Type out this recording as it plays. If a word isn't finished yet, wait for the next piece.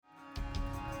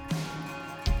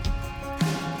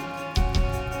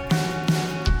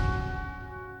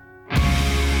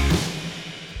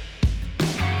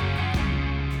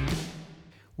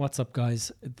What's up,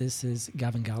 guys? This is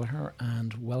Gavin Gallagher,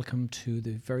 and welcome to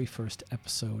the very first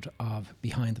episode of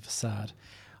Behind the Facade.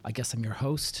 I guess I'm your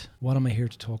host. What am I here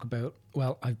to talk about?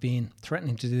 Well, I've been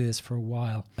threatening to do this for a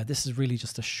while. This is really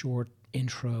just a short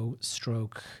intro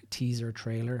stroke teaser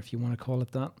trailer, if you want to call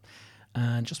it that.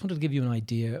 And just wanted to give you an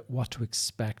idea what to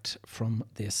expect from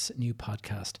this new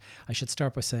podcast. I should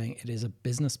start by saying it is a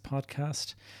business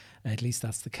podcast. At least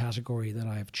that's the category that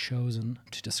I've chosen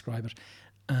to describe it.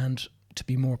 And to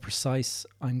be more precise,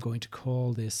 I'm going to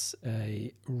call this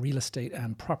a real estate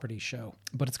and property show.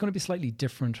 But it's going to be slightly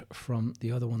different from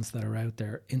the other ones that are out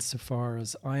there insofar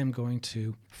as I am going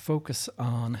to focus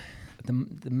on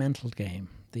the mental game,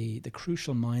 the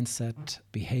crucial mindset,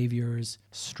 behaviors,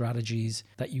 strategies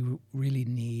that you really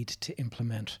need to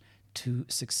implement to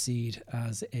succeed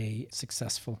as a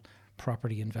successful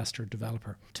property investor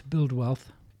developer, to build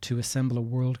wealth, to assemble a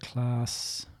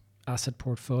world-class asset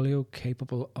portfolio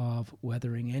capable of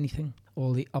weathering anything,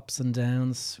 all the ups and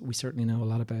downs. We certainly know a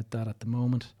lot about that at the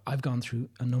moment. I've gone through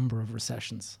a number of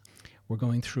recessions. We're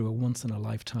going through a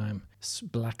once-in-a-lifetime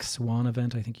black swan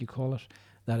event, I think you call it.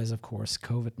 That is, of course,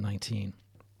 COVID-19.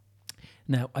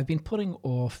 Now, I've been putting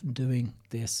off doing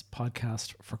this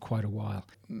podcast for quite a while.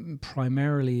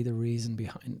 Primarily the reason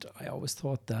behind, I always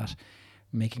thought that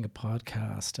making a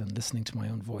podcast and listening to my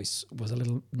own voice was a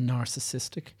little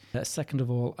narcissistic. Second of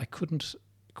all, I couldn't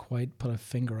quite put a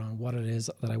finger on what it is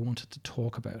that I wanted to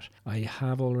talk about. I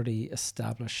have already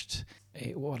established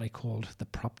what I called the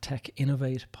PropTech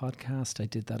Innovate podcast. I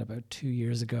did that about 2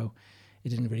 years ago. It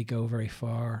didn't really go very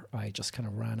far. I just kind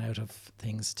of ran out of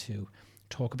things to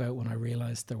talk about when I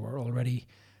realized there were already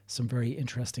some very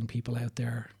interesting people out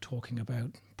there talking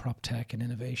about PropTech and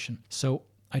innovation. So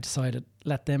I decided,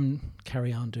 let them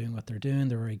carry on doing what they're doing.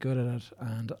 They're very good at it,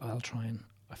 and I'll try and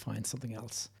find something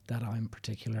else that I'm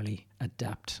particularly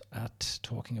adept at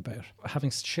talking about.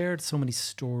 Having shared so many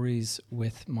stories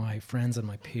with my friends and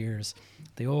my peers,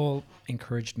 they all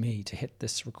encouraged me to hit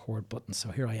this record button. So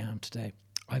here I am today.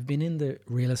 I've been in the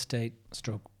real estate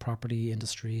stroke property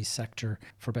industry sector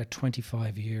for about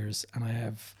 25 years, and I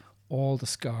have all the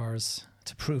scars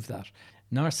to prove that.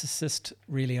 Narcissist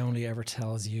really only ever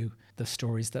tells you the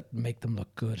stories that make them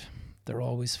look good. They're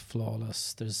always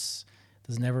flawless. There's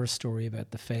never a story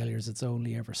about the failures. It's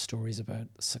only ever stories about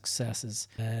successes.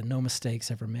 No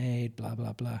mistakes ever made, blah,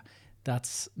 blah, blah.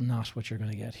 That's not what you're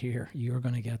going to get here. You're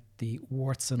going to get the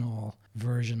warts and all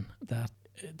version that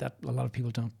a lot of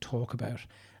people don't talk about.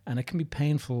 And it can be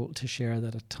painful to share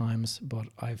that at times, but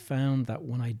I've found that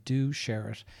when I do share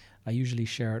it, I usually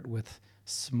share it with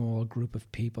small group of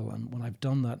people, and when I've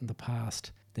done that in the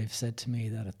past, they've said to me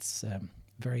that it's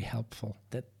very helpful,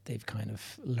 that they've kind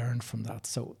of learned from that.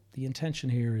 So the intention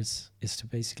here is to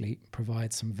basically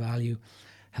provide some value,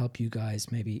 help you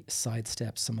guys maybe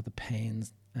sidestep some of the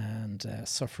pains and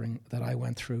suffering that I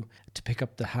went through, to pick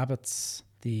up the habits,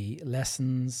 the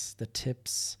lessons, the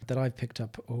tips that I've picked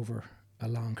up over a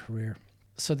long career.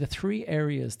 So the three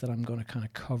areas that I'm going to kind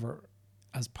of cover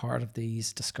as part of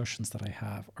these discussions that I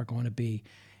have are going to be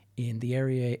in the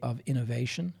area of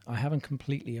innovation. I haven't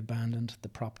completely abandoned the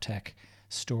prop tech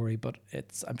story, but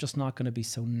I'm just not going to be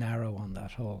so narrow on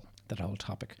that whole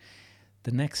topic.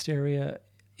 The next area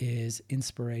is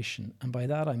inspiration, and by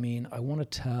that I mean I want to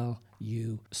tell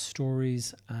you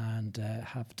stories and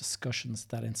have discussions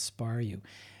that inspire you,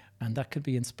 and that could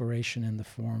be inspiration in the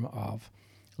form of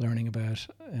learning about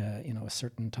a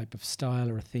certain type of style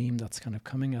or a theme that's kind of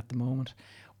coming at the moment,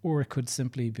 or it could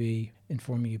simply be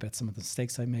informing you about some of the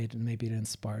mistakes I made, and maybe it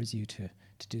inspires you to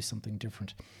do something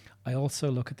different. I also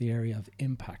look at the area of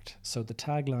impact. So the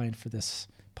tagline for this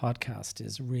podcast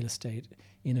is real estate,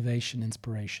 innovation,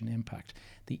 inspiration, impact.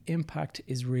 The impact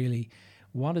is really,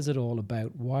 what is it all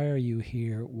about? Why are you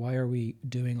here? Why are we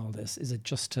doing all this? Is it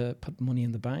just to put money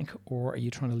in the bank, or are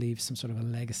you trying to leave some sort of a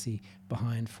legacy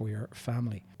behind for your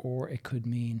family? Or it could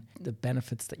mean the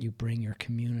benefits that you bring your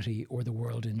community or the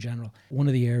world in general. One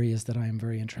of the areas that I am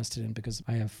very interested in, because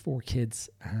I have 4 kids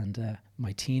and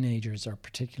my teenagers are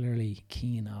particularly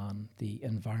keen on the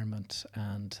environment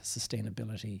and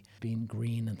sustainability, being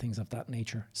green and things of that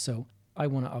nature. So I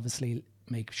want to obviously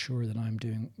make sure that I'm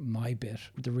doing my bit.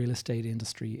 The real estate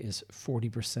industry is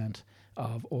 40%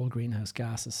 of all greenhouse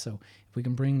gases. So if we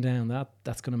can bring down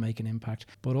that's going to make an impact.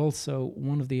 But also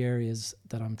one of the areas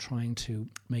that I'm trying to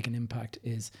make an impact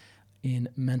is in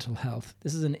mental health.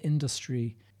 This is an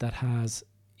industry that has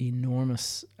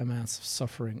enormous amounts of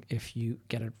suffering if you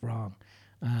get it wrong.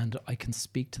 And I can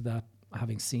speak to that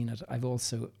having seen it.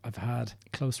 I've had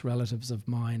close relatives of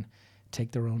mine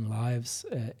take their own lives.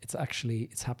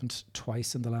 It's happened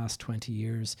twice in the last 20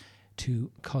 years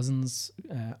to cousins,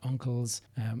 uncles,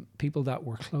 people that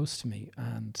were close to me.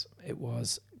 And it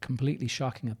was completely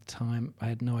shocking at the time. I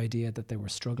had no idea that they were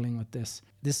struggling with this.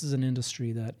 This is an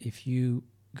industry that if you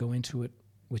go into it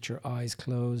with your eyes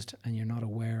closed and you're not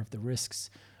aware of the risks,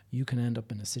 you can end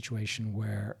up in a situation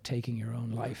where taking your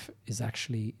own life is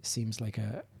actually seems like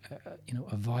a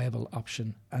viable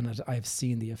option. And I've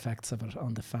seen the effects of it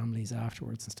on the families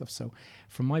afterwards and stuff. So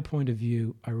from my point of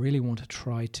view, I really want to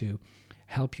try to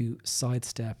help you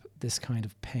sidestep this kind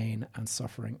of pain and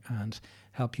suffering and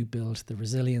help you build the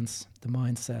resilience, the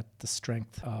mindset, the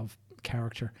strength of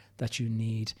character that you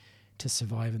need to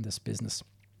survive in this business.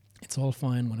 It's all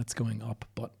fine when it's going up,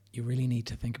 but you really need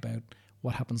to think about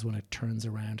what happens when it turns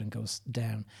around and goes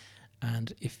down.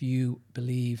 And if you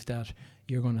believe that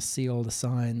you're going to see all the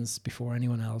signs before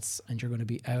anyone else and you're going to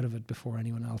be out of it before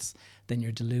anyone else, then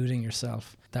you're deluding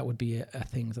yourself. That would be a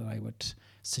thing that I would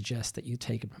suggest that you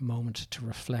take a moment to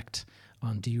reflect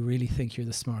on. Do you really think you're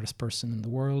the smartest person in the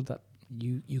world, that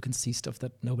you can see stuff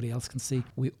that nobody else can see?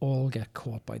 We all get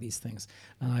caught by these things.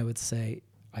 And I would say,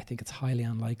 I think it's highly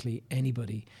unlikely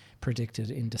anybody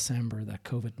predicted in December that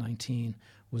COVID-19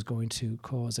 was going to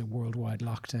cause a worldwide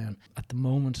lockdown. At the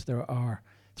moment, there are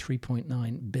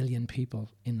 3.9 billion people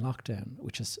in lockdown,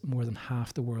 which is more than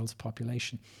half the world's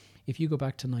population. If you go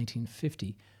back to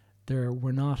 1950, there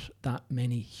were not that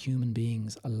many human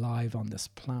beings alive on this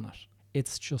planet.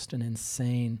 It's just an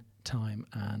insane time,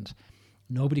 and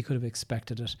nobody could have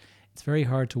expected it. It's very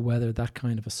hard to weather that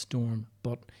kind of a storm,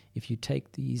 but if you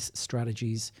take these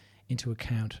strategies into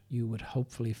account, you would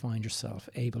hopefully find yourself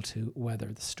able to weather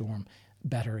the storm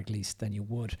better, at least, than you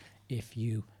would if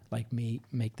you, like me,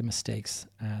 make the mistakes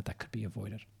that could be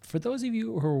avoided. For those of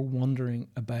you who are wondering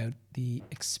about the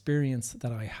experience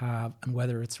that I have and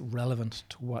whether it's relevant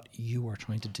to what you are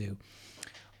trying to do,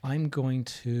 I'm going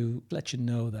to let you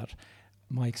know that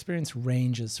my experience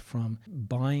ranges from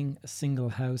buying single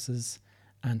houses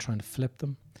and trying to flip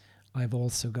them. I've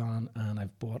also gone and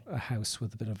I've bought a house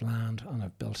with a bit of land and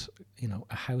I've built,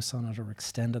 a house on it, or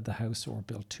extended the house, or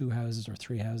built 2 houses or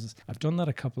 3 houses. I've done that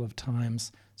a couple of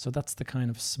times. So that's the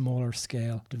kind of smaller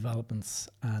scale developments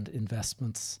and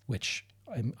investments which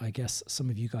I guess some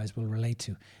of you guys will relate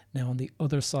to. Now, on the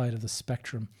other side of the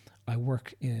spectrum, I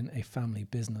work in a family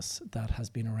business that has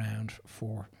been around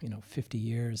for 50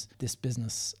 years. This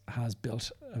business has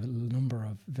built a number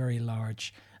of very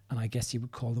large, and I guess you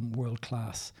would call them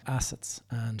world-class assets.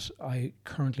 And I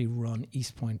currently run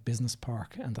East Point Business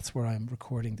Park, and that's where I'm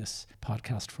recording this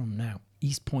podcast from now.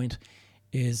 East Point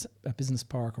is a business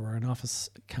park or an office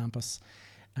campus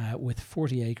with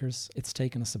 40 acres. It's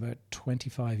taken us about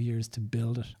 25 years to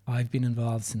build it. I've been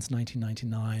involved since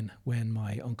 1999 when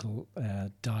my uncle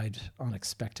died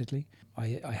unexpectedly.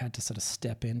 I had to sort of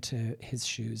step into his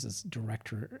shoes as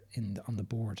director on the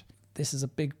board. This is a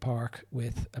big park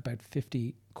with about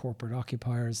 50 corporate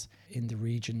occupiers in the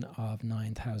region of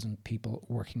 9,000 people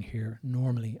working here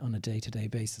normally on a day-to-day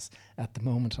basis. At the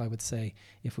moment, I would say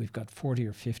if we've got 40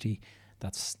 or 50,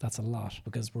 that's a lot,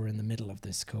 because we're in the middle of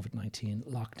this COVID-19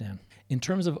 lockdown. In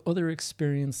terms of other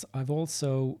experience, I've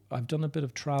done a bit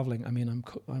of traveling. I mean,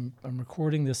 I'm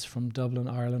recording this from Dublin,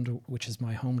 Ireland, which is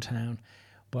my hometown.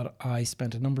 But I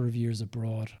spent a number of years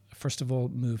abroad. First of all,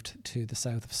 moved to the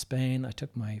south of Spain. I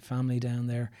took my family down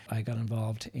there. I got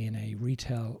involved in a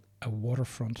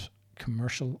waterfront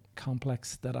commercial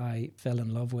complex that I fell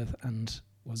in love with and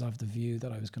was of the view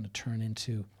that I was going to turn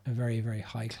into a very, very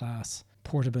high class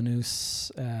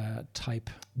Portabanus type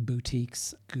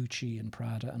boutiques, Gucci and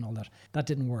Prada and all that. That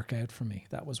didn't work out for me.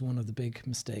 That was one of the big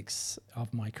mistakes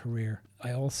of my career.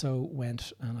 I also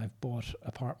went and I've bought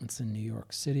apartments in New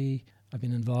York City. I've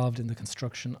been involved in the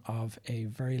construction of a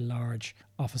very large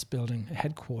office building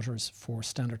headquarters for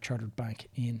Standard Chartered Bank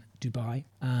in Dubai.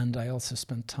 And I also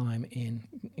spent time in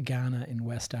Ghana in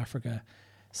West Africa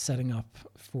setting up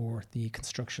for the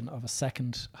construction of a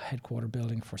second headquarter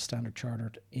building for Standard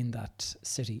Chartered in that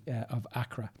city of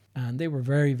Accra. And they were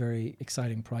very, very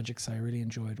exciting projects. I really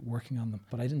enjoyed working on them.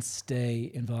 But I didn't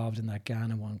stay involved in that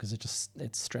Ghana one because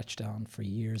it stretched on for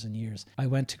years and years. I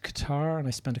went to Qatar and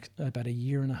I spent about a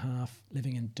year and a half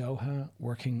living in Doha,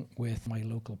 working with my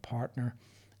local partner.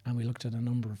 And we looked at a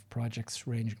number of projects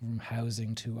ranging from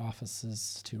housing to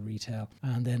offices to retail.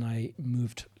 And then I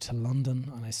moved to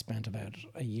London and I spent about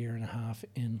a year and a half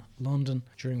in London,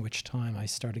 during which time I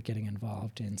started getting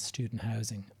involved in student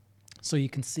housing. So you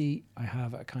can see I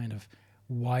have a kind of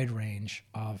wide range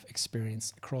of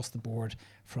experience across the board,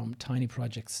 from tiny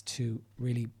projects to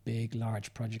really big,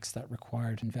 large projects that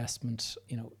required investment,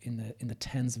 in the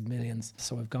tens of millions.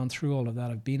 So I've gone through all of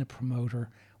that. I've been a promoter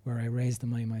where I raised the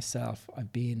money myself.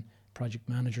 I've been project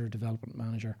manager, development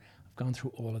manager. I've gone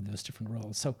through all of those different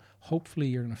roles. So hopefully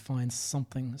you're going to find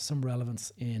something, some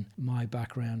relevance in my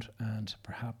background, and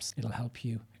perhaps it'll help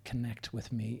you connect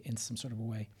with me in some sort of a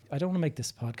way. I don't want to make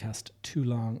this podcast too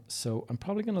long, so I'm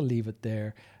probably going to leave it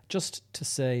there, just to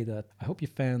say that I hope you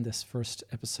found this first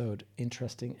episode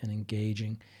interesting and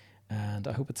engaging, and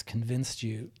I hope it's convinced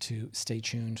you to stay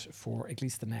tuned for at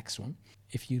least the next one.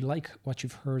 If you like what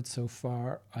you've heard so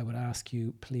far, I would ask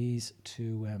you please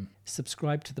to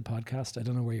subscribe to the podcast. I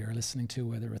don't know where you're listening to,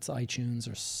 whether it's iTunes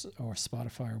or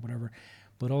Spotify or whatever,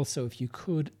 but also if you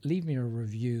could leave me a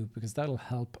review, because that'll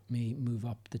help me move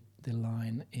up the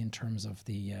line in terms of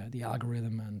the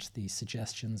algorithm and the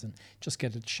suggestions, and just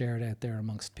get it shared out there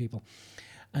amongst people.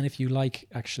 And if you like,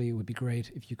 actually, it would be great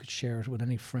if you could share it with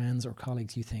any friends or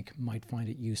colleagues you think might find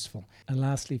it useful. And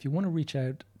lastly, if you want to reach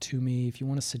out to me, if you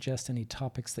want to suggest any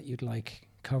topics that you'd like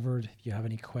covered, if you have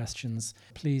any questions,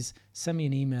 please send me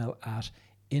an email at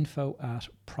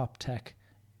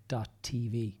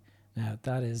info@proptech.tv. Now,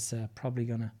 that is probably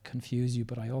going to confuse you,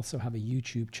 but I also have a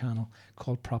YouTube channel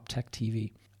called PropTech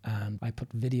TV, and I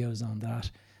put videos on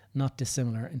that, not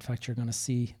dissimilar. In fact, you're going to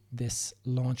see this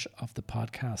launch of the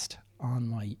podcast on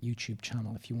my YouTube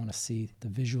channel if you want to see the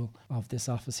visual of this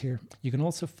office here. You can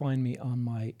also find me on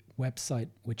my website,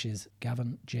 which is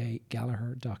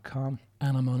gavinjgallagher.com,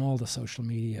 and I'm on all the social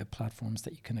media platforms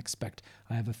that you can expect.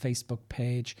 I have a Facebook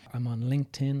page, I'm on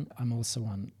LinkedIn, I'm also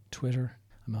on Twitter,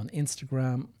 I'm on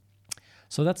Instagram.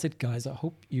 So that's it, guys. I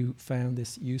hope you found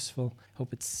this useful.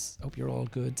 Hope you're all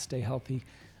good, stay healthy,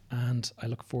 and I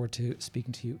look forward to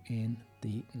speaking to you in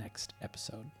the next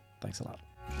episode. Thanks a lot.